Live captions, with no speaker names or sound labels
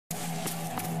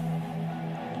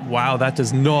Wow, that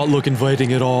does not look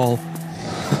inviting at all.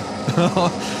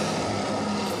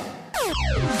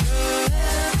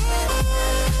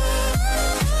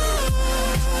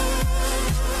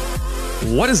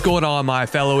 What is going on, my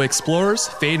fellow explorers?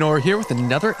 Feanor here with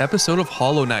another episode of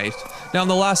Hollow Knight. Now, in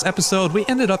the last episode, we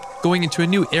ended up going into a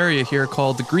new area here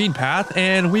called the Green Path,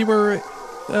 and I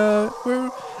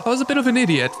was a bit of an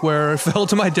idiot where I fell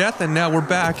to my death, and now we're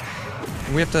back.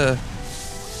 And we have to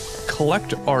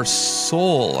collect our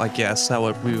soul, I guess, how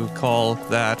we would call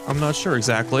that. I'm not sure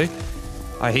exactly.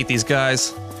 I hate these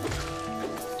guys.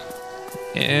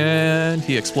 And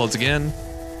he explodes again.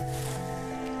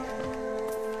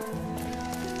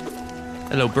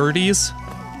 Hello, birdies.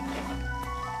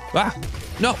 Ah,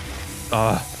 no.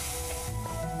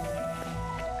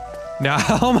 Now,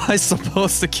 how am I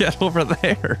supposed to get over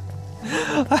there?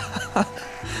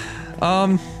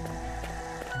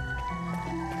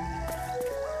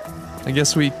 I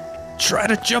guess we try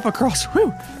to jump across.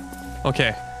 Whew.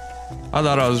 Okay. I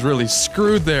thought I was really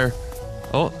screwed there.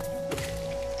 Oh.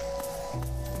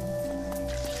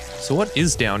 So what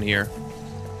is down here?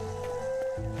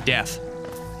 Death.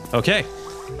 Okay.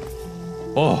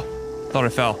 Oh, thought I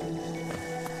fell.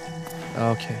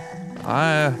 Okay.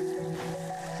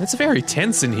 It's very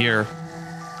tense in here.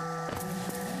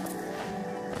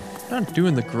 I'm not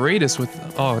doing the greatest with...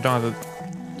 Oh, I don't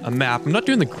have a map. I'm not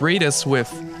doing the greatest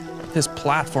with this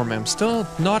platform. I'm still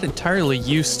not entirely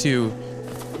used to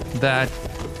that,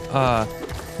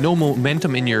 no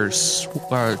momentum in your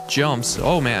jumps.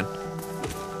 Oh, man.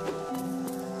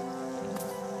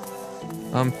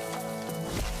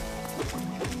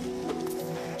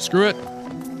 Screw it.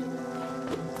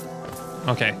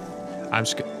 Okay. I'm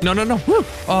just no. Woo!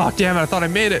 Oh, damn it. I thought I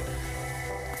made it.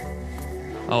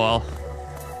 Oh, well.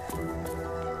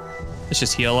 Let's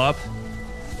just heal up.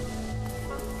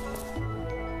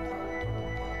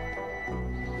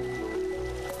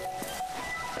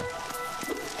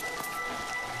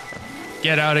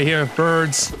 Get out of here,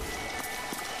 birds.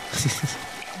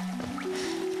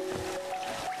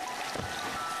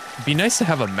 It'd be nice to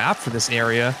have a map for this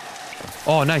area.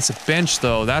 Oh, nice. A bench,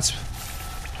 though. That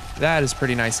is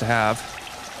pretty nice to have.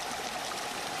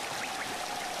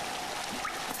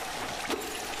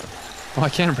 Oh, I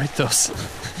can't break those.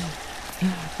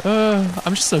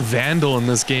 I'm just a vandal in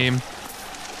this game.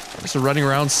 Just running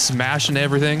around smashing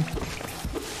everything.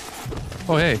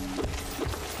 Oh, hey.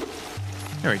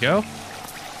 There we go.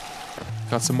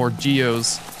 Got some more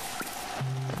geos.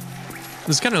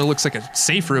 This kind of looks like a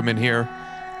safe room in here.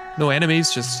 No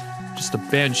enemies, just a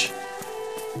bench.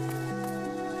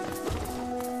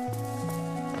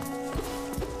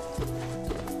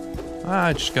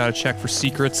 I just gotta check for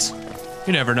secrets.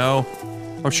 You never know.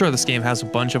 I'm sure this game has a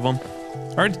bunch of them.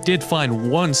 I already did find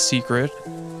one secret.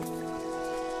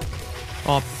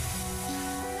 Oh.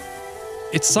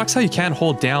 It sucks how you can't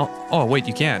hold down... Oh, wait,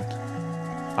 you can.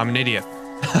 I'm an idiot.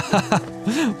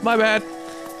 My bad.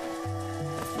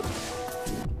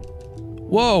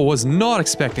 Whoa, was not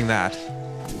expecting that.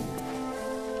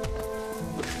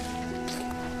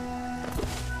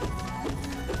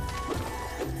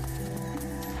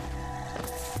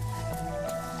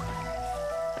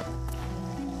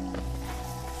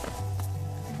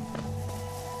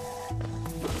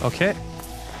 Okay.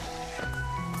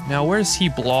 Now, where's he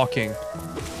blocking?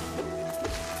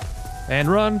 And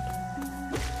run.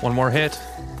 One more hit.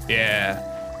 Yeah.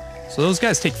 So those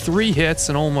guys take 3 hits,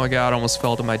 and oh my god, I almost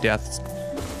fell to my death.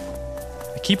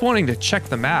 I keep wanting to check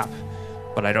the map,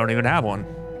 but I don't even have one.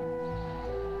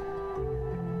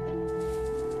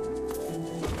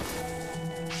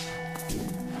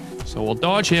 So we'll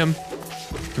dodge him.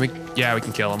 Can we? Yeah, we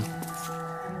can kill him.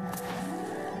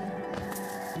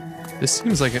 This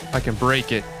seems like I can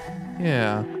break it.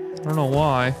 Yeah, I don't know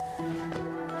why.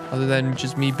 Other than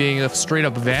just me being a straight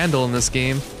up vandal in this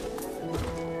game.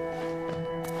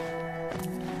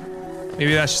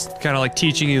 Maybe that's just kind of like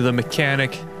teaching you the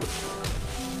mechanic.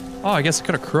 Oh, I guess I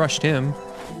could have crushed him.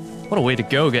 What a way to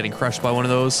go, getting crushed by one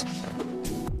of those.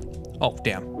 Oh,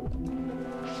 damn.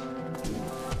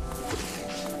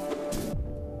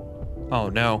 Oh,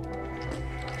 no.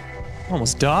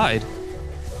 Almost died.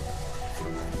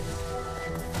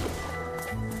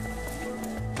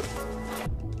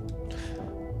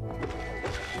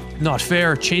 Not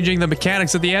fair, changing the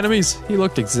mechanics of the enemies. He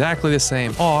looked exactly the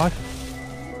same. Aw.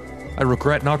 I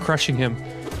regret not crushing him.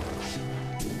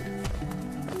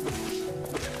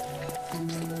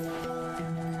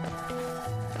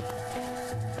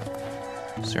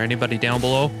 Is there anybody down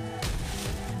below?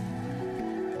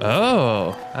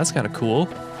 Oh, that's kind of cool.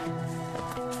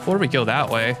 Before we go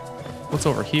that way, what's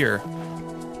over here?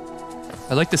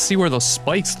 I'd like to see where those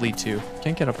spikes lead to.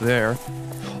 Can't get up there.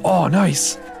 Oh,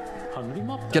 nice.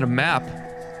 Get a map.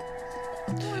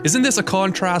 Isn't this a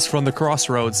contrast from the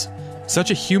crossroads?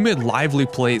 Such a humid, lively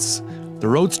place. The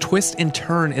roads twist and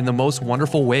turn in the most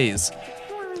wonderful ways.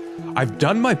 I've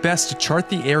done my best to chart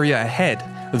the area ahead,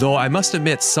 though I must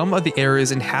admit some of the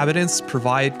area's inhabitants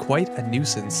provide quite a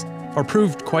nuisance. Or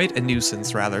proved quite a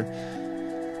nuisance, rather.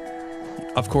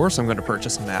 Of course I'm going to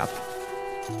purchase a map.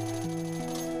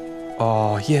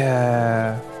 Oh,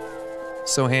 yeah.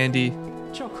 So handy.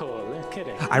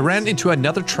 I ran into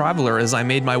another traveler as I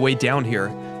made my way down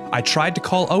here. I tried to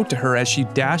call out to her as she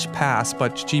dashed past,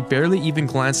 but she barely even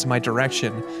glanced in my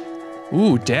direction.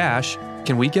 Ooh, dash.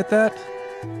 Can we get that?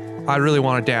 I really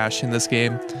want to dash in this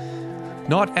game.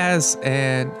 Not as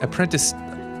an apprentice...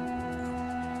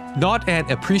 Not an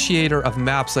appreciator of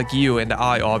maps like you and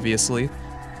I, obviously.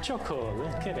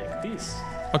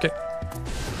 Okay.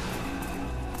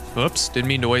 Oops, didn't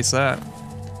mean to waste that.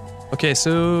 Okay,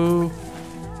 so...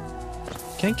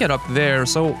 Can't get up there,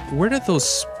 so where did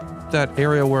that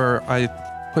area where I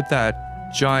put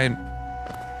that giant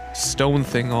stone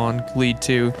thing on lead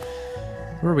to?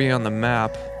 Where are we on the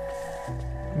map?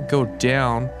 Go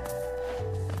down.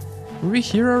 Were we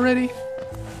here already?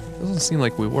 Doesn't seem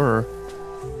like we were.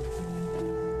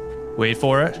 Wait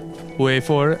for it. Wait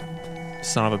for it.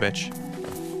 Son of a bitch.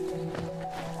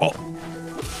 Oh.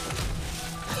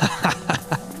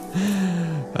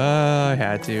 I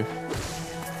had to.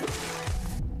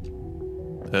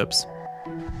 Oops.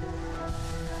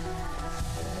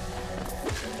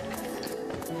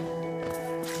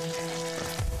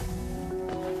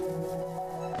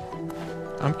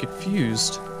 I'm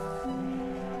confused.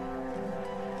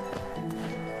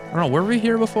 I don't know, were we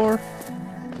here before?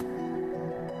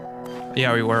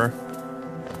 Yeah, we were.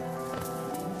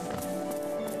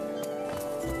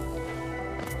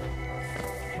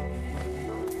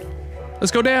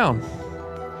 Let's go down.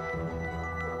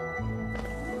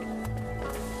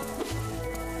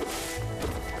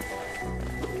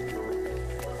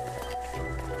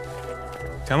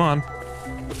 Come on.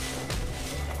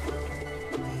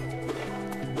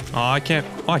 Oh, I can't.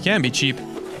 Oh, I can be cheap.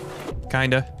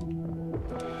 Kinda.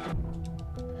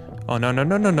 Oh, no, no,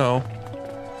 no, no, no.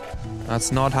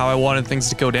 That's not how I wanted things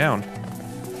to go down.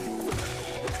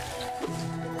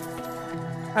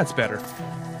 That's better.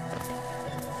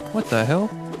 What the hell?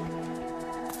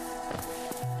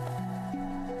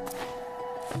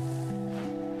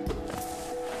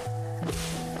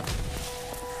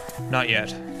 Not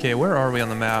yet. Okay, where are we on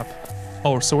the map?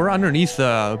 Oh, so we're underneath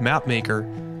the map maker.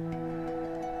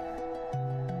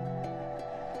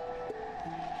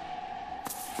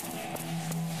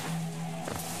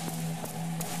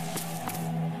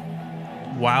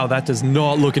 Wow, that does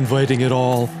not look inviting at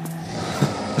all.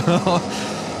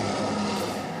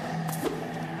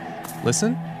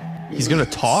 Listen? He's gonna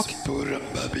talk?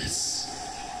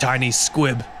 Tiny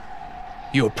squib.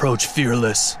 You approach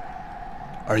fearless.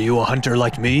 Are you a hunter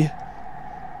like me?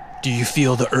 Do you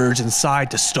feel the urge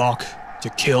inside to stalk, to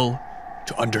kill,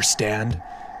 to understand?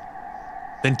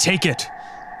 Then take it,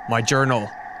 my journal.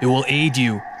 It will aid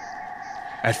you.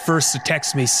 At first, the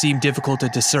text may seem difficult to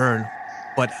discern,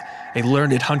 but a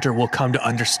learned hunter will come to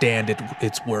understand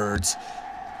its words.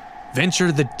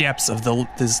 Venture the depths of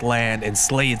this land and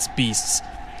slay its beasts.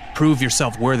 Prove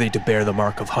yourself worthy to bear the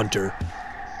mark of hunter.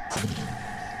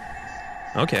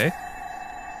 Okay.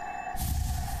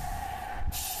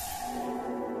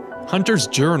 Hunter's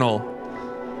Journal.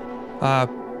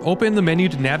 Open the menu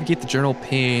to navigate the journal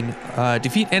pane.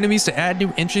 Defeat enemies to add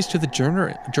new entries to the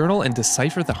journal and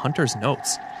decipher the hunter's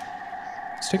notes.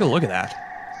 Let's take a look at that.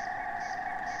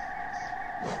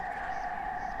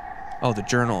 Oh, the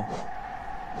journal.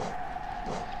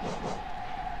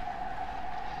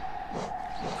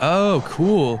 Oh,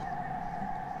 cool.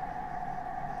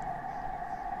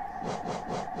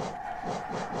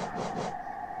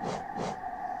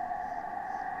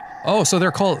 Oh, so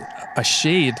they're called a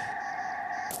shade.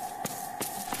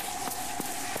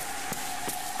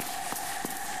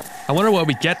 I wonder what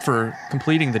we get for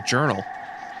completing the journal.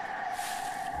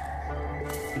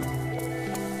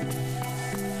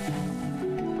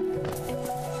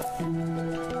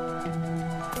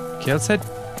 Okay, let's head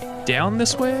down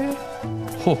this way.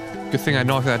 Oh, good thing I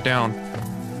knocked that down.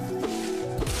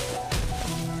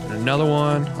 And another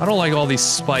one. I don't like all these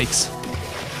spikes.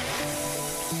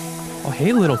 Oh,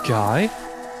 hey, little guy.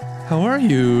 How are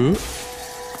you?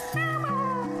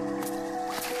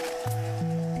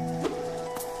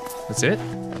 That's it?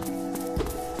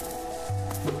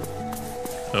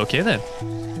 Okay, then.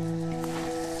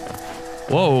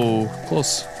 Whoa,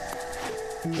 close.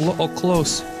 Oh,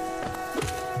 close.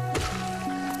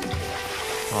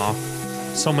 Aw,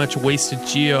 so much wasted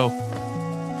geo.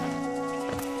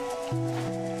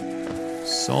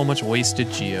 So much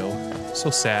wasted geo. So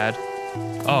sad.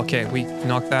 Oh, okay, we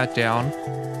knocked that down.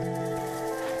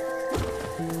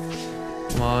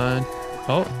 Come on.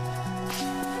 Oh.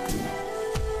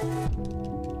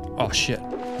 Oh, shit.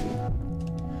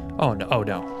 Oh, no. Oh,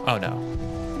 no. Oh, no.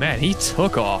 Man, he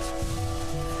took off.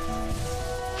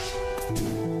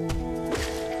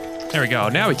 There we go.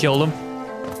 Now we killed him.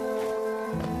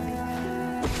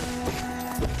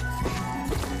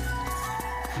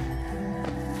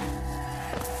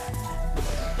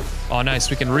 Oh, nice.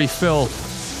 We can refill.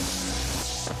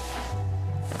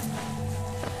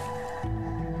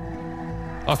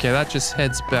 Okay, that just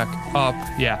heads back up.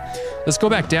 Yeah. Let's go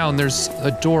back down. There's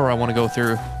a door I want to go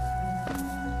through.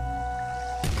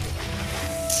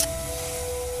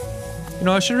 You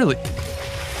know, I should really...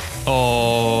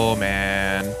 Oh,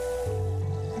 man.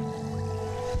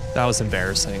 That was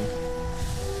embarrassing.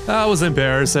 That was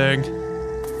embarrassing.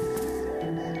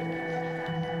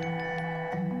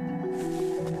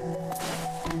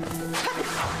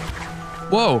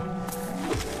 Whoa.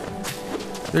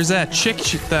 There's that chick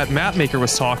that map maker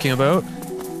was talking about.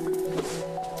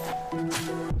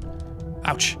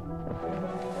 Ouch.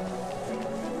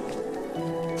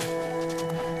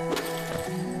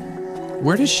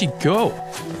 Where does she go?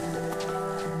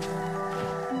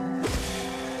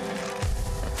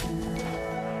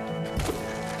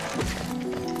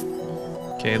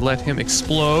 Okay, let him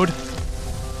explode.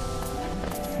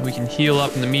 We can heal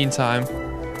up in the meantime.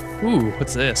 Ooh,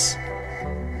 what's this?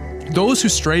 Those who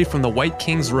stray from the White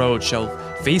King's road shall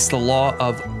face the law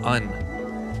of Un.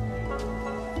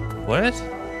 What?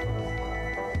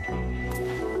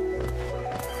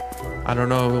 I don't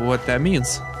know what that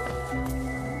means.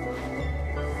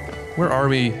 Where are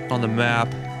we on the map?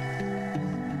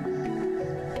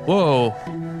 Whoa.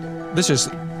 This just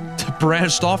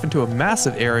branched off into a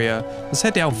massive area. Let's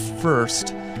head down first.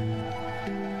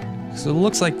 So it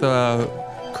looks like the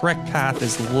correct path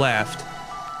is left.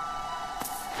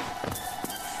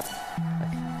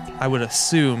 I would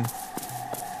assume.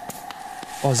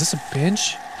 Oh, is this a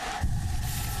bench?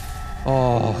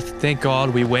 Oh, thank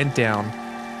God we went down.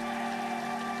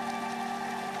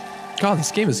 God,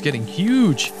 this game is getting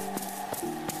huge.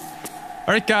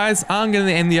 Alright guys, I'm gonna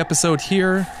end the episode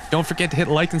here. Don't forget to hit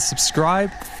like and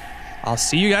subscribe. I'll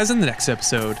see you guys in the next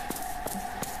episode.